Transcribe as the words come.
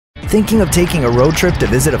Thinking of taking a road trip to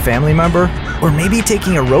visit a family member? Or maybe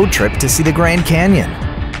taking a road trip to see the Grand Canyon?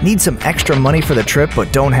 Need some extra money for the trip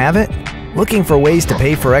but don't have it? Looking for ways to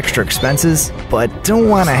pay for extra expenses, but don't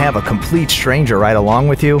want to have a complete stranger ride along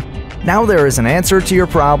with you? Now there is an answer to your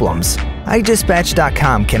problems.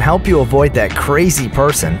 iDispatch.com can help you avoid that crazy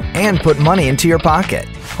person and put money into your pocket.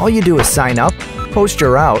 All you do is sign up, post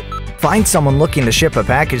your route, find someone looking to ship a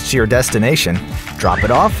package to your destination, drop it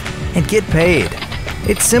off, and get paid.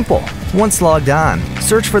 It's simple. Once logged on,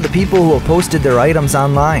 search for the people who have posted their items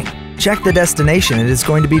online. Check the destination it is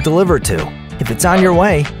going to be delivered to. If it's on your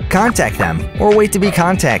way, contact them or wait to be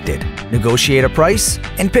contacted. Negotiate a price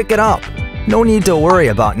and pick it up. No need to worry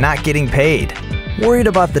about not getting paid. Worried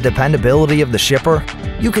about the dependability of the shipper?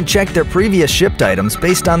 You can check their previous shipped items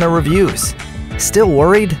based on their reviews. Still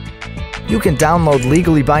worried? You can download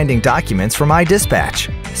legally binding documents from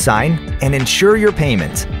iDispatch, sign, and ensure your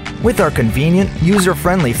payment. With our convenient,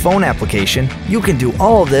 user-friendly phone application, you can do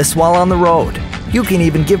all of this while on the road. You can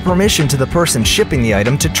even give permission to the person shipping the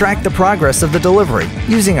item to track the progress of the delivery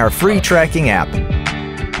using our free tracking app.